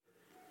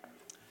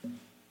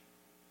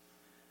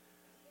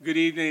Good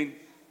evening,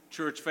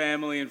 church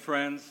family and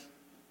friends,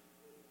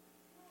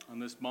 on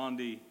this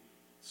Maundy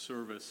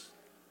service.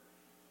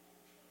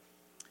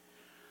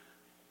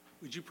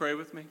 Would you pray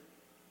with me?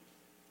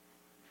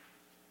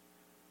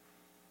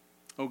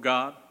 Oh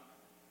God,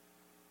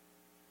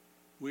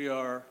 we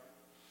are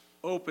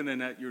open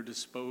and at your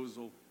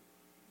disposal.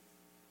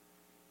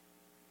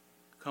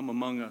 Come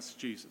among us,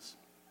 Jesus.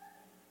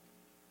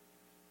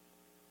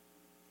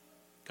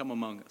 Come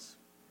among us.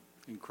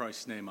 In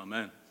Christ's name,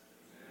 amen.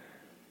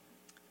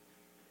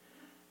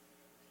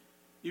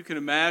 You can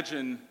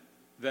imagine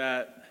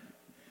that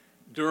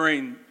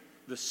during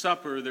the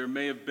supper there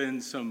may have been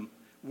some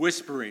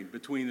whispering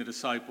between the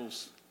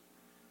disciples.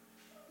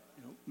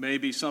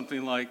 Maybe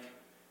something like,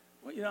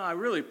 well, I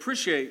really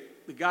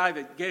appreciate the guy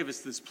that gave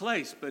us this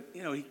place, but,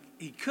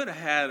 he could have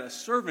had a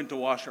servant to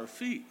wash our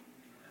feet.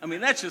 I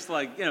mean, that's just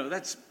like,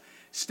 that's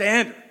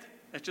standard.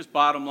 That's just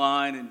bottom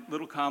line, and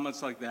little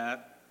comments like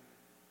that.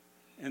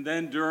 And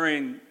then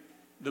during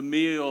the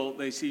meal,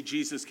 they see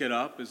Jesus get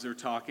up as they're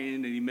talking,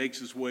 and he makes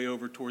his way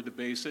over toward the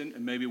basin,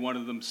 and maybe one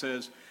of them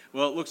says,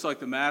 well, it looks like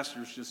the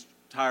master's just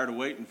tired of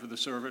waiting for the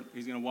servant.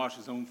 He's going to wash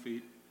his own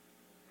feet.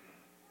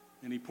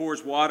 And he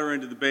pours water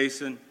into the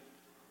basin,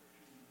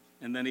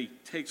 and then he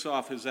takes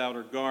off his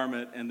outer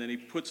garment, and then he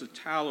puts a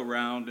towel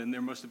around, and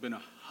there must have been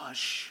a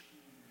hush.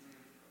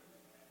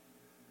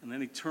 And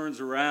then he turns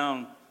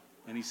around,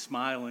 and he's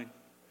smiling.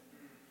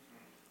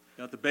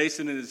 Got the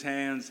basin in his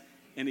hands,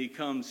 and he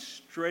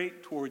comes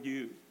straight toward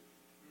you,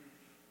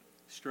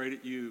 straight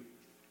at you,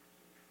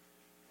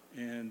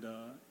 and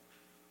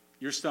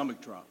your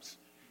stomach drops.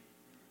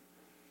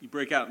 You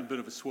break out in a bit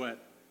of a sweat.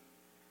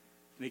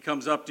 And he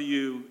comes up to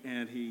you,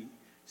 and he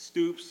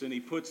stoops, and he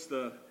puts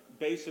the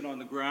basin on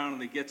the ground,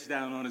 and he gets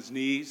down on his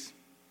knees.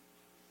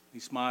 He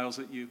smiles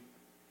at you.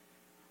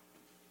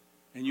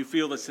 And you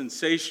feel the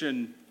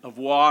sensation of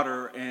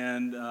water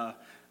and the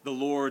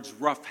Lord's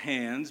rough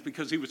hands,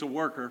 because he was a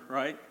worker,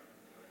 right?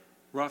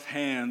 Rough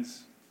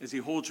hands as he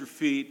holds your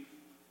feet,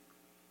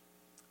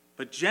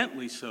 but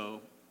gently so.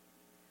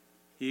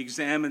 He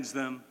examines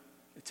them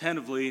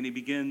attentively, and he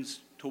begins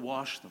to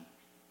wash them.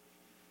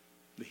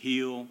 The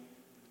heel,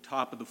 the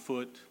top of the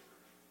foot,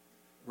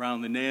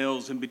 around the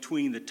nails, in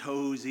between the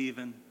toes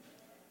even.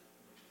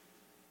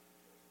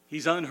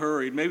 He's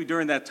unhurried. Maybe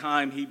during that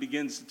time he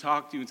begins to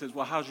talk to you and says,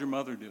 well, how's your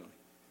mother doing?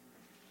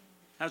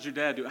 How's your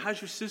dad doing? How's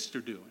your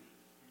sister doing?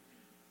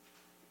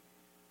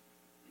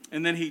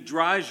 And then he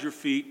dries your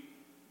feet,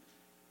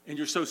 and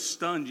you're so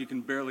stunned you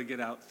can barely get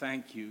out,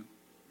 thank you.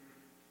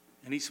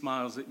 And he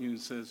smiles at you and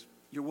says,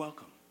 you're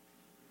welcome.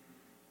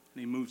 And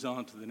he moves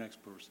on to the next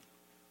person.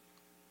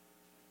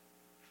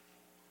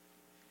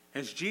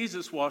 Has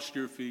Jesus washed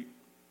your feet?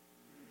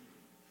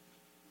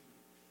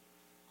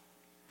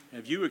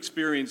 Have you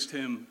experienced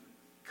him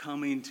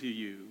coming to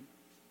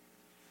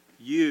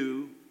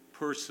you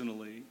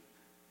personally,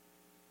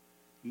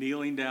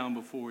 kneeling down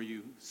before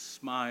you,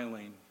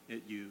 smiling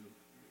at you,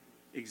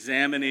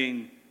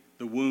 examining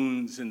the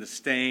wounds and the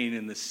stain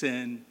and the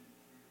sin,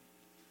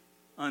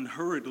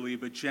 unhurriedly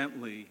but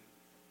gently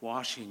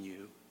washing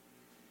you,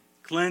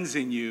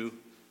 cleansing you,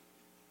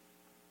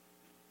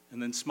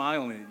 and then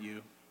smiling at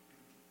you?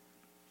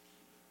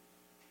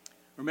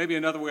 Or maybe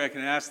another way I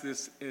can ask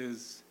this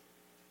is,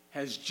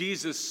 has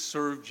Jesus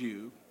served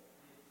you?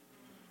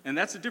 And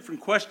that's a different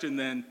question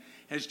than,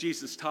 has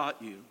Jesus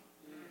taught you?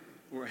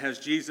 Or has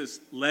Jesus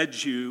led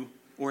you?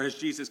 Or has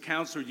Jesus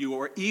counseled you?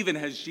 Or even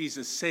has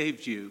Jesus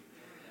saved you?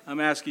 I'm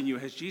asking you,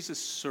 has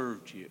Jesus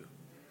served you?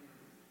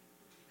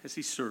 Has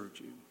he served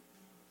you?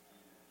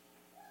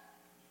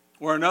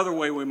 Or another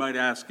way we might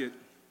ask it,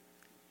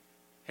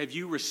 have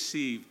you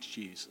received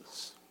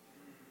Jesus?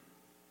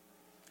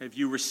 Have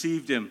you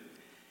received him?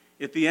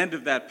 At the end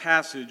of that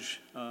passage,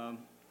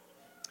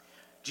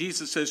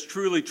 Jesus says,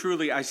 truly,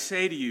 truly, I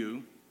say to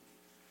you,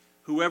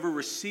 whoever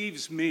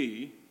receives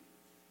me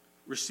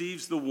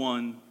receives the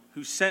one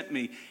who sent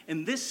me.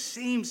 And this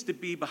seems to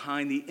be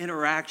behind the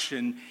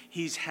interaction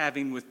he's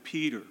having with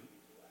Peter.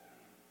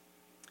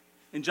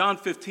 In John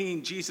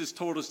 15, Jesus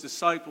told his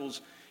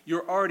disciples,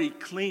 you're already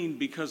clean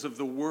because of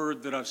the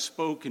word that I've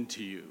spoken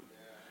to you,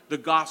 the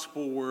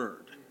gospel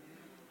word.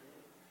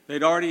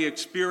 They'd already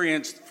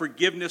experienced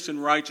forgiveness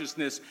and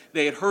righteousness.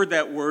 They had heard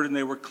that word and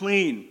they were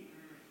clean.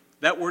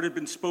 That word had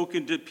been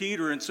spoken to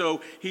Peter, and so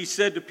he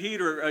said to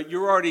Peter,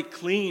 you're already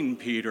clean,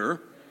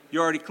 Peter.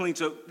 You're already clean.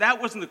 So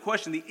that wasn't the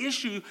question. The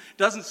issue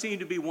doesn't seem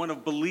to be one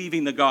of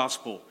believing the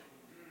gospel.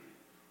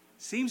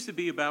 It seems to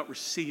be about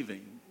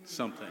receiving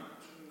something.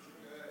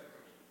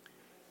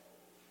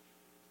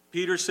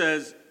 Peter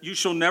says, you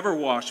shall never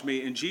wash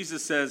me. And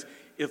Jesus says,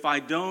 if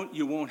I don't,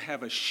 you won't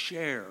have a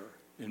share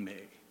in me.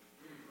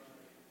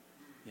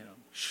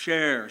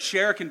 Share.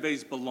 Share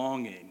conveys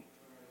belonging.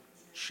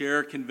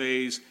 Share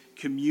conveys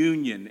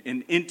communion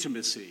and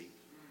intimacy.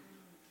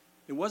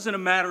 It wasn't a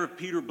matter of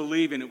Peter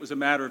believing, it was a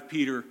matter of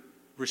Peter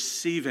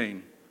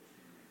receiving.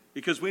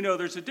 Because we know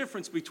there's a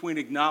difference between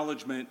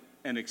acknowledgement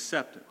and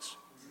acceptance.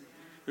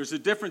 There's a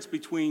difference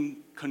between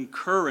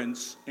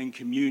concurrence and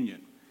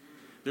communion.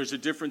 There's a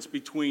difference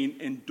between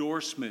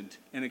endorsement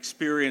and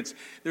experience.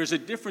 There's a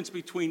difference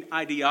between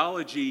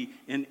ideology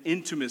and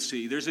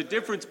intimacy. There's a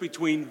difference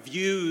between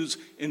views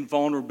and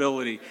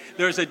vulnerability.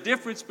 There's a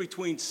difference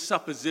between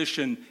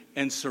supposition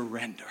and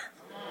surrender.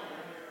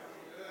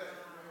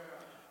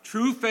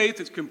 True faith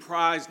is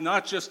comprised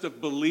not just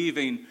of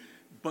believing,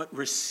 but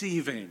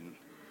receiving.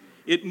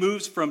 It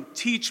moves from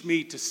teach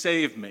me to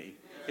save me.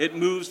 It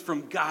moves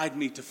from guide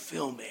me to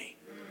fill me.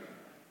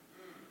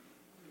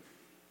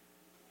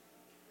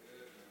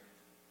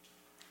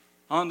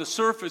 On the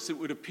surface, it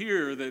would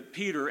appear that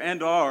Peter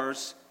and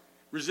ours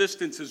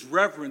resistance is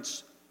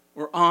reverence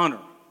or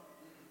honor.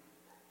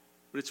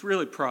 But it's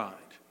really pride.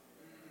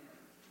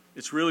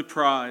 It's really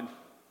pride.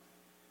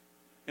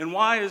 And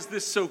why is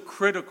this so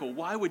critical?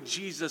 Why would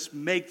Jesus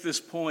make this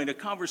point? A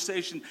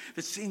conversation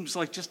that seems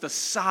like just a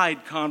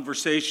side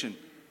conversation.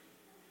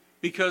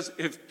 Because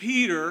if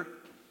Peter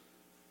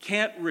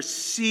can't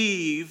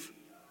receive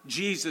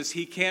Jesus,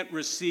 he can't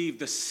receive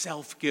the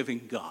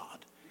self-giving God.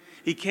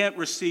 He can't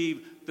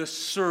receive the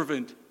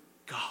servant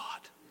God.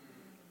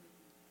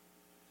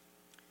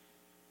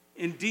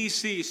 In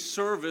D.C.,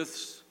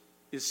 service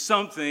is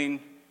something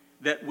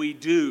that we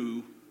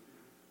do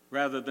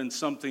rather than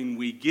something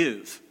we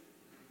give,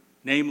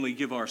 namely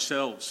give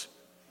ourselves.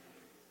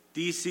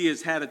 D.C.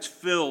 has had its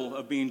fill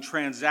of being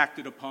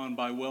transacted upon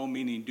by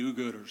well-meaning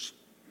do-gooders.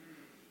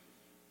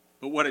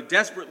 But what it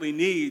desperately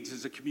needs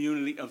is a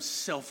community of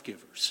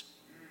self-givers.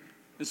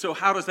 And so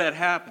how does that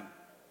happen?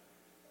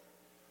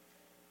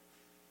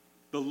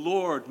 The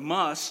Lord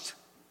must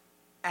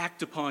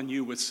act upon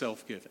you with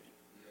self-giving.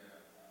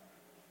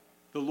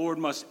 The Lord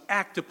must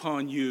act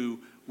upon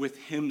you with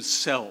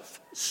himself,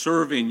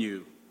 serving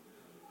you.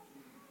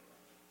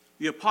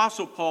 The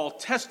Apostle Paul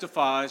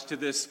testifies to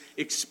this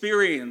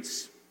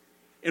experience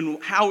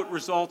and how it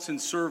results in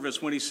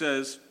service when he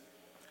says,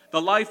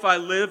 "The life I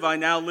live, I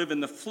now live in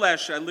the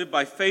flesh. I live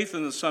by faith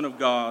in the Son of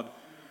God,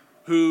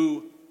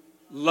 who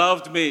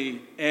loved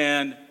me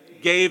and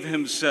gave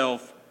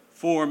himself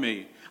for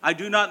me. I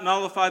do not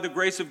nullify the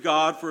grace of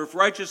God, for if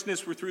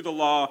righteousness were through the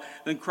law,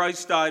 then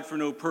Christ died for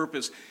no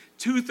purpose."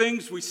 Two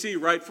things we see,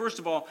 right? First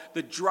of all,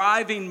 the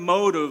driving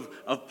motive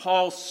of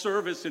Paul's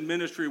service and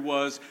ministry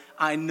was,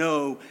 I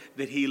know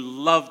that he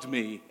loved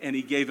me and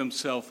he gave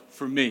himself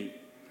for me.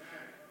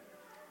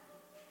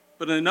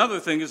 But another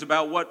thing is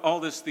about what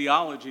all this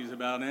theology is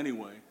about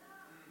anyway.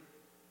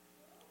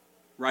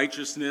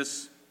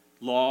 Righteousness,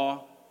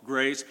 law,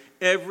 grace,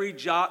 every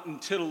jot and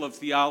tittle of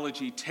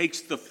theology takes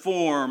the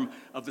form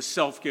of the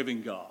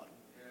self-giving God.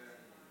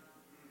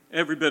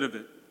 Every bit of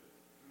it.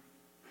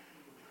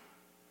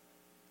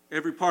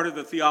 Every part of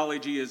the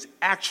theology is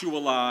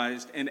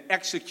actualized and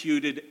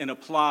executed and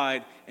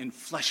applied in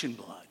flesh and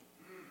blood.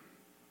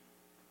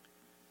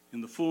 In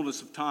the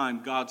fullness of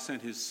time, God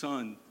sent his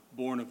Son,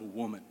 born of a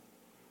woman.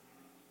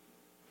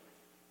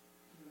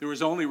 There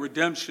was only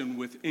redemption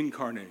with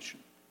incarnation.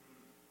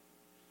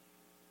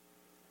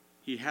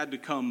 He had to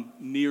come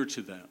near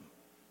to them.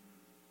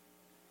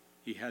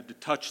 He had to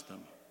touch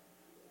them.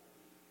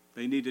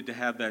 They needed to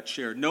have that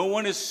shared. No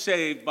one is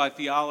saved by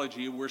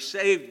theology. We're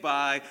saved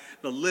by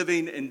the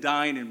living and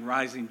dying and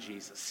rising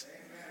Jesus.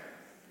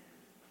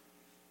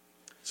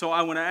 So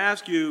I want to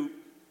ask you,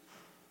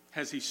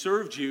 has he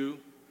served you?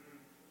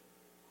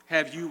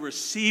 Have you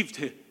received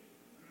him?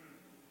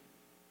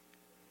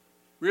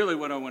 Really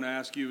what I want to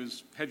ask you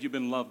is, have you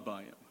been loved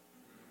by him?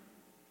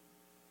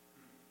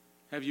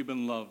 Have you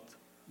been loved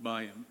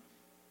by him?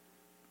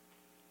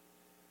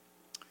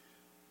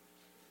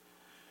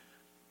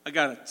 I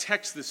got a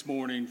text this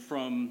morning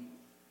from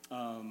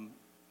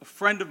a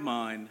friend of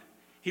mine.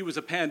 He was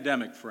a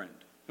pandemic friend.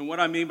 And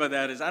what I mean by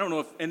that is, I don't know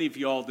if any of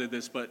y'all did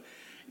this, but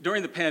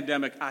during the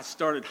pandemic, I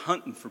started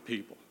hunting for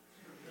people.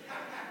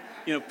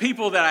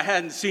 People that I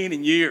hadn't seen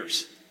in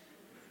years.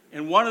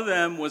 And one of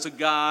them was a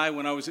guy,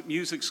 when I was at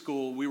music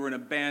school, we were in a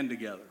band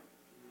together.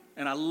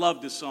 And I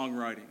loved his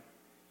songwriting.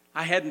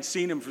 I hadn't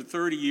seen him for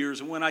 30 years,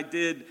 and when I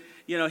did,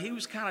 he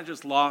was kind of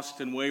just lost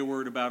and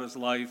wayward about his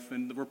life.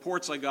 And the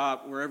reports I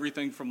got were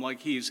everything from like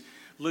he's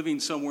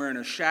living somewhere in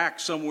a shack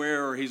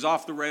somewhere, or he's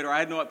off the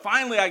radar.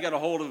 Finally, I got a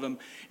hold of him,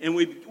 and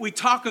we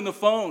talk on the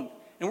phone,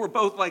 and we're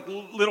both like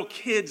little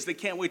kids that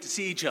can't wait to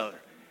see each other.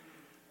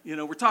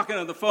 We're talking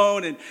on the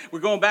phone, and we're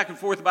going back and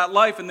forth about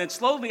life, and then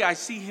slowly I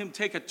see him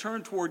take a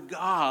turn toward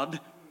God.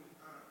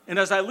 And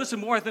as I listen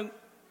more, I think,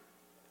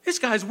 this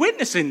guy's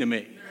witnessing to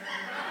me.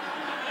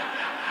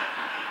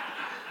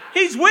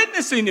 He's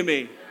witnessing to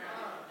me.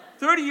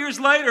 30 years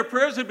later,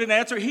 prayers had been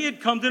answered. He had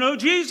come to know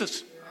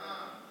Jesus.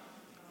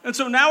 And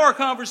so now our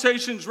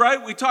conversation's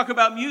right. We talk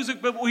about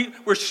music, but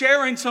we're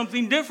sharing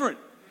something different.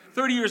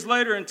 30 years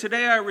later, and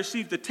today I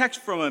received a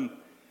text from him,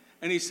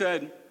 and he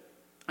said,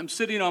 I'm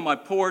sitting on my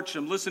porch,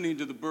 I'm listening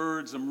to the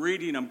birds, I'm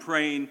reading, I'm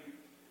praying.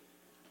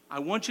 I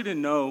want you to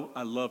know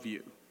I love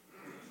you.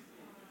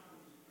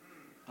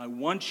 I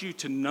want you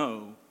to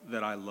know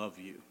that I love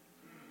you.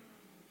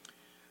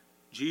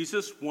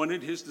 Jesus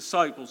wanted his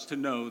disciples to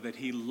know that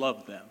he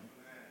loved them.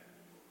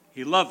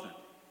 He loved them.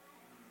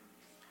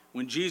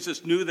 When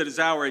Jesus knew that his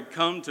hour had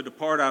come to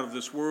depart out of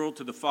this world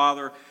to the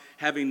Father,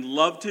 having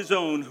loved his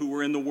own who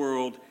were in the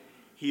world,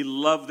 he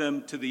loved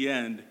them to the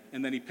end.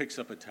 And then he picks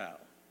up a towel.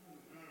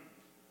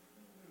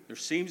 There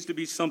seems to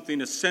be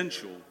something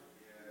essential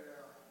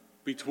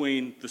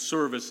between the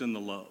service and the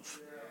love.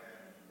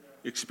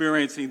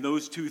 Experiencing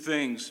those two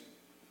things.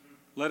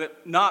 Let it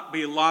not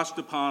be lost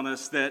upon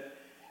us that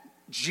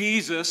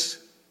Jesus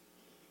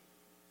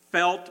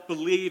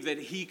believed that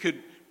he could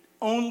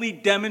only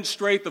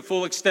demonstrate the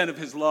full extent of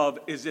his love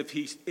is if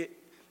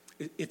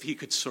he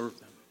could serve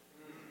them.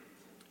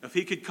 If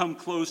he could come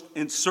close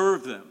and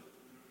serve them.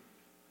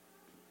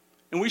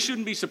 And we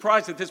shouldn't be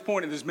surprised at this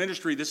point in his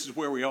ministry, this is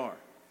where we are.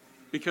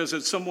 Because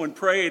as someone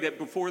prayed that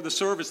before the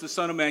service, the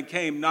Son of Man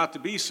came not to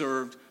be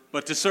served,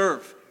 but to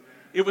serve.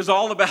 It was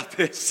all about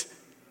this.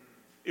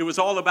 It was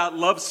all about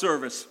love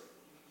service.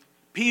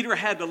 Peter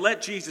had to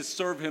let Jesus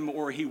serve him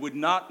or he would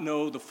not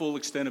know the full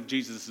extent of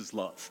Jesus'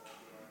 love.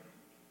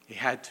 He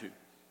had to.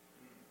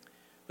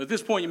 But at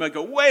this point you might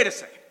go, wait a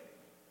second.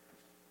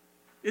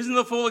 Isn't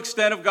the full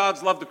extent of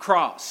God's love the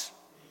cross?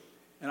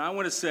 And I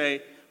want to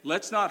say,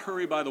 let's not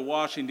hurry by the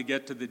washing to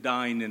get to the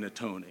dying and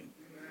atoning.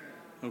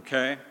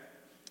 Okay?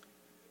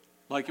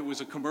 Like it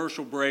was a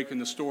commercial break in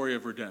the story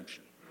of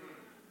redemption.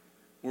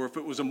 Or if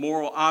it was a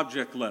moral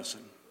object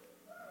lesson.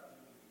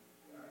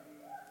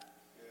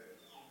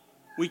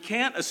 We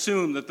can't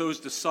assume that those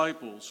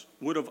disciples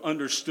would have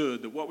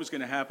understood that what was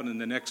going to happen in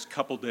the next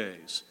couple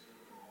days,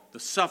 the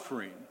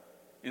suffering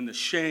and the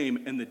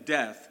shame and the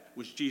death,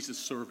 was Jesus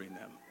serving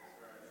them.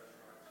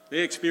 They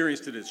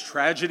experienced it as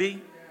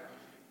tragedy,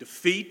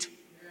 defeat,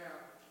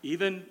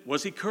 even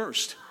was he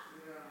cursed.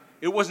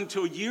 It wasn't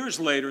until years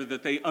later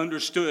that they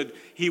understood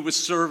he was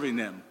serving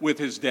them with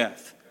his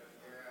death.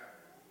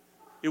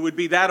 It would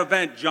be that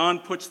event. John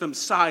puts them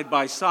side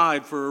by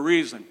side for a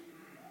reason.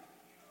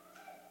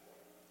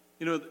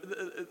 You know,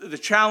 the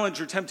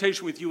challenge or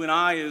temptation with you and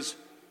I is,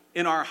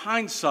 in our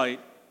hindsight,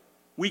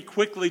 we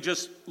quickly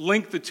just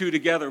link the two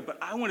together. But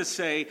I want to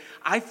say,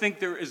 I think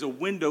there is a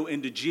window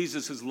into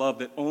Jesus' love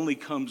that only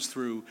comes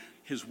through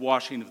his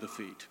washing of the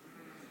feet.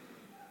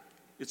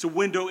 It's a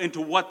window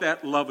into what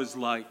that love is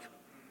like.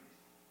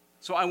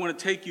 So I want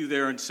to take you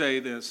there and say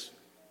this.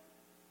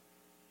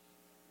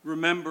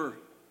 Remember,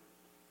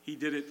 he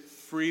did it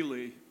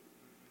freely.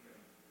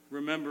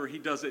 Remember, he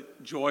does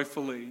it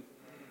joyfully.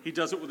 He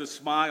does it with a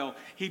smile.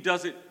 He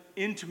does it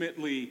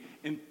intimately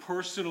and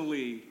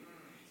personally.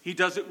 He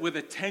does it with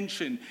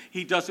attention.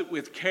 He does it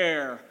with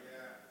care.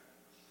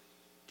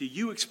 Do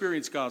you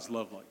experience God's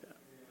love like that?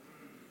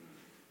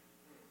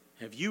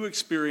 Have you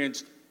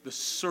experienced the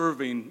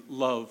serving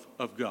love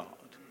of God?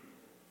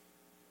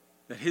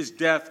 That his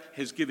death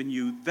has given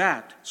you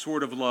that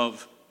sort of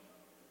love.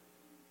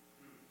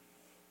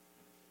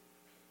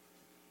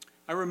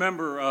 I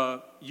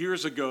remember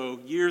years ago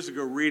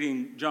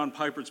reading John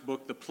Piper's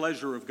book, The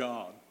Pleasure of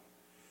God.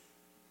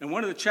 And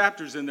one of the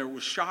chapters in there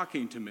was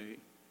shocking to me.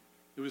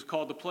 It was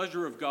called The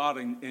Pleasure of God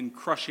in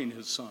Crushing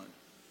His Son.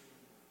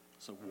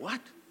 So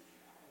what?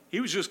 He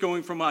was just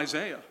going from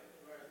Isaiah.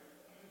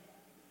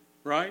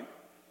 Right?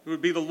 It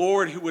would be the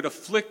Lord who would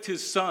afflict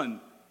his son.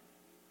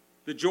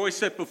 The joy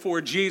set before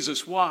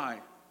Jesus. Why?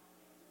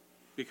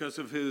 Because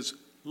of his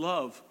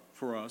love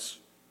for us.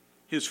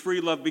 His free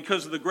love.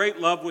 Because of the great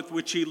love with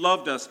which he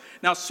loved us.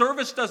 Now,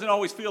 service doesn't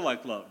always feel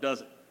like love,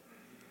 does it?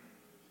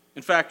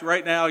 In fact,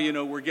 right now, you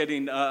know, we're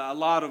getting a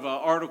lot of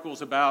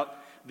articles about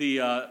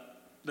the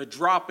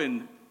drop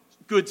in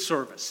good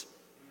service.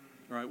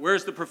 All right,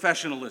 where's the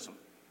professionalism?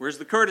 Where's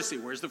the courtesy?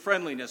 Where's the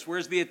friendliness?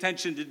 Where's the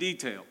attention to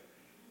detail?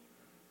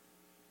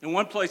 And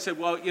one place said,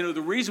 well, you know,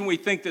 the reason we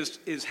think this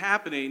is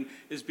happening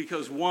is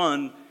because,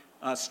 one,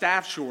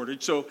 staff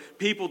shortage. So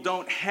people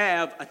don't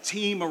have a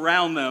team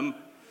around them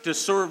to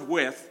serve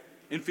with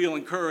and feel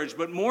encouraged.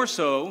 But more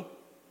so,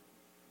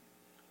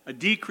 a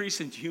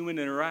decrease in human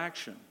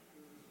interaction.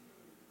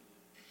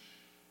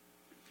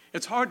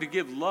 It's hard to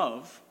give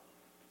love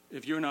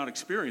if you're not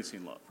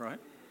experiencing love, right?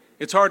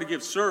 It's hard to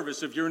give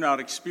service if you're not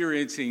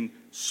experiencing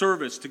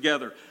service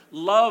together.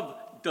 Love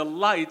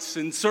delights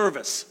in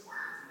service.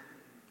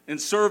 And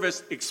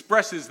service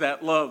expresses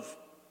that love.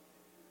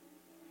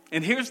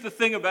 And here's the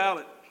thing about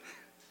it.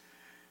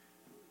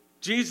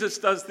 Jesus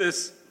does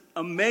this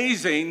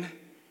amazing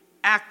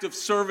act of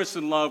service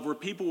and love where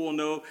people will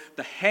know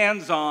the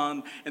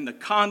hands-on and the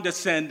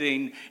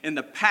condescending and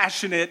the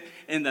passionate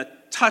and the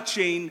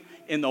touching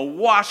and the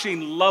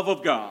washing love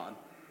of God.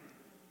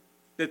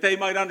 That they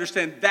might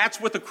understand that's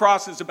what the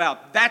cross is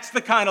about. That's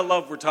the kind of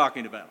love we're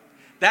talking about.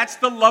 That's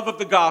the love of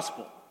the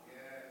gospel.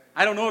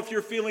 I don't know if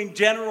you're feeling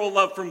general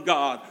love from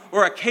God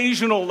or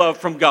occasional love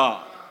from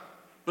God.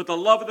 But the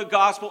love of the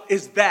gospel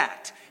is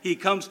that. He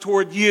comes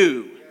toward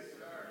you.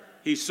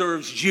 He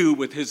serves you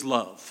with his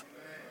love.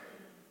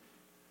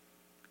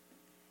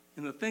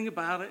 And the thing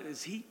about it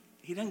is he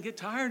doesn't get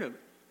tired of it.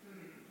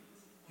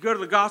 You go to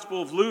the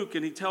Gospel of Luke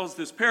and he tells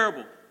this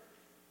parable.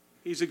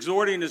 He's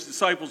exhorting his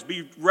disciples,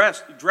 be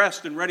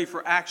dressed and ready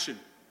for action.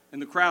 And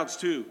the crowds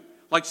too.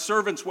 Like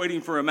servants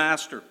waiting for a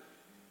master.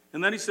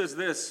 And then he says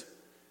this.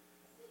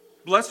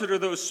 Blessed are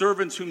those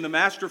servants whom the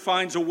master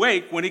finds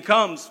awake when he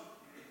comes.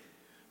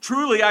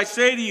 Truly, I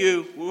say to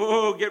you,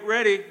 whoa, get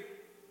ready.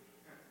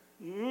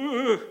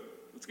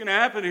 What's going to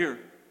happen here?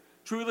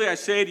 Truly, I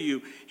say to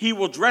you, he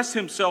will dress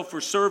himself for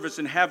service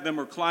and have them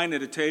recline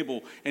at a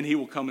table, and he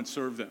will come and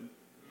serve them.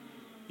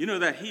 You know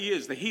that he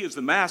is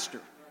the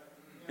master,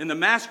 and the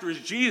master is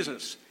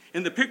Jesus.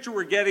 And the picture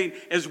we're getting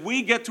as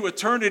we get to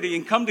eternity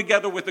and come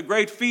together with the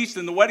great feast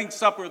and the wedding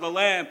supper of the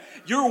Lamb,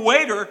 your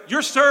waiter,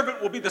 your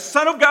servant will be the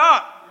Son of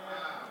God.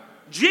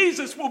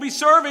 Jesus will be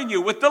serving you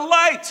with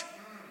delight,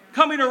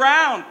 coming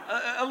around.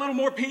 A little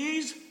more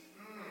peas,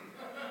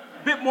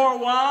 a bit more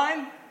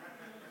wine.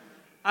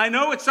 I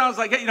know it sounds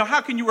like,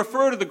 how can you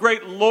refer to the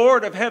great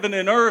Lord of heaven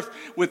and earth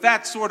with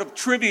that sort of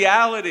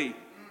triviality?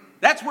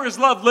 That's where his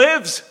love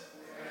lives.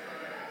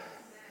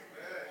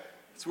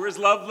 That's where his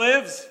love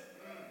lives.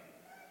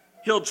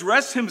 He'll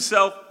dress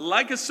himself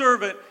like a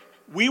servant.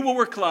 We will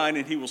recline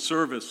and he will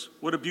serve us.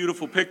 What a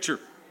beautiful picture.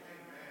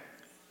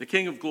 The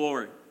King of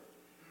glory.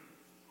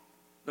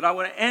 But I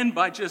want to end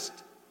by just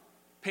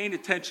paying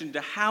attention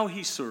to how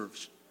he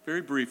serves,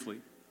 very briefly.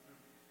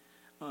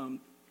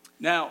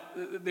 Now,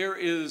 there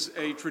is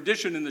a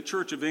tradition in the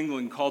Church of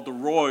England called the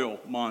Royal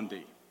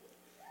Maundy.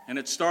 And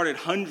it started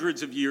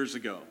hundreds of years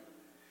ago.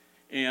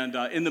 And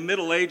in the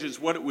Middle Ages,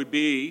 what it would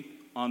be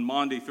on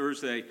Maundy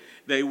Thursday,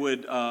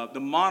 the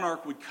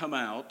monarch would come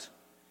out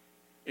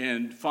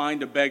and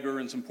find a beggar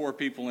and some poor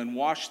people and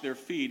wash their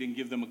feet and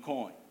give them a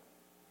coin.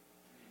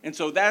 And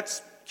so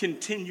that's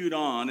continued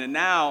on, and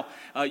now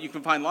you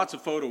can find lots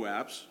of photo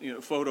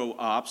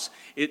ops.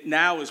 It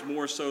now is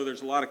more so,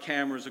 there's a lot of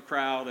cameras, a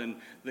crowd, and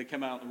they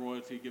come out, the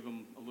royalty, give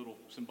them a little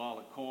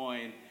symbolic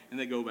coin, and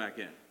they go back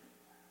in.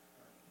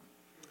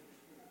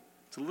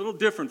 It's a little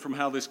different from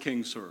how this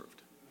king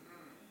served.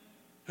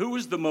 Who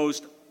was the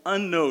most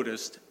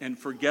unnoticed and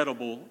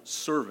forgettable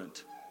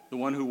servant? The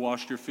one who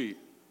washed your feet.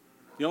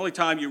 The only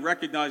time you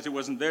recognized he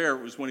wasn't there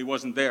was when he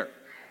wasn't there,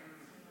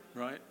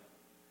 right?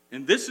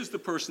 And this is the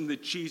person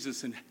that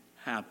Jesus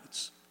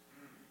inhabits.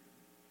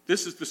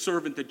 This is the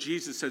servant that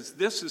Jesus says,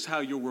 this is how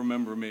you'll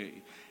remember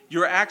me.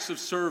 Your acts of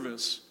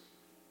service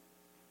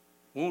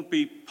won't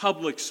be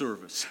public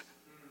service.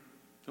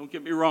 Don't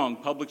get me wrong,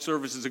 public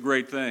service is a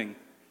great thing.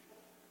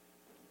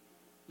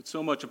 But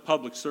so much of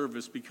public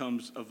service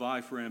becomes a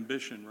vie for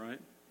ambition, right?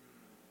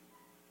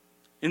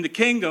 In the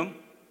kingdom,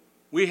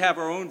 we have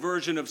our own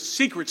version of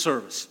secret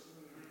service.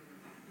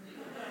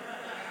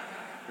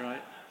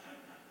 Right?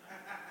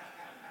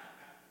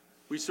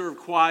 We serve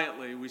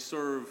quietly. We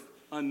serve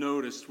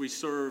unnoticed. We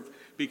serve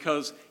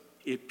because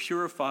it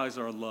purifies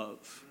our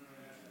love.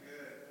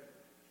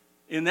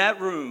 In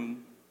that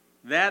room,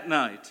 that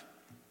night,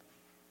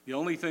 the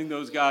only thing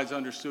those guys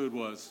understood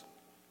was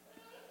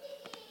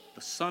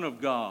the Son of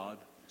God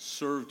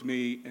served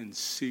me in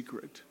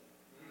secret.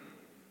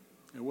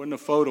 It wasn't a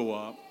photo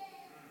op.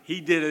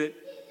 He did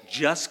it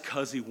just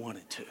because he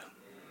wanted to.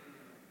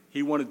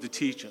 He wanted to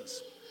teach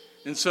us.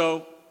 And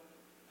so,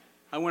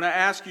 I want to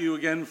ask you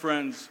again,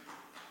 friends,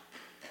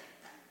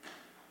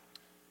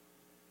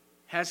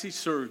 has he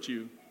served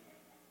you?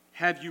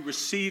 Have you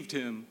received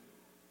him?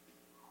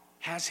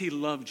 Has he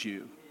loved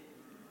you?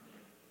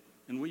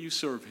 And will you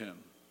serve him?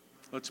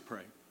 Let's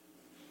pray.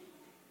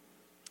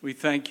 We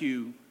thank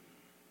you,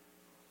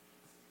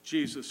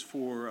 Jesus,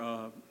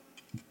 for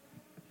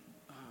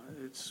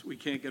we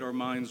can't get our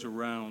minds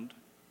around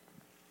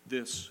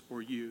this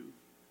or you.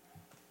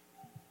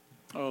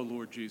 Oh,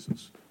 Lord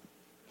Jesus,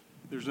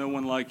 there's no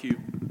one like you.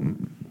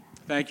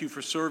 Thank you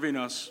for serving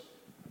us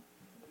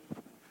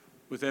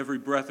with every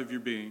breath of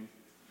your being.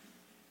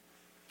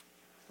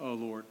 Oh,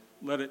 Lord,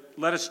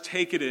 let us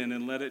take it in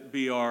and let it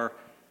be our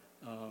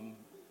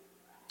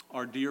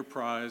dear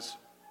prize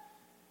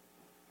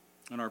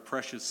and our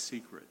precious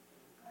secret.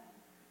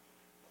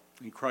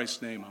 In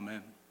Christ's name,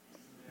 amen.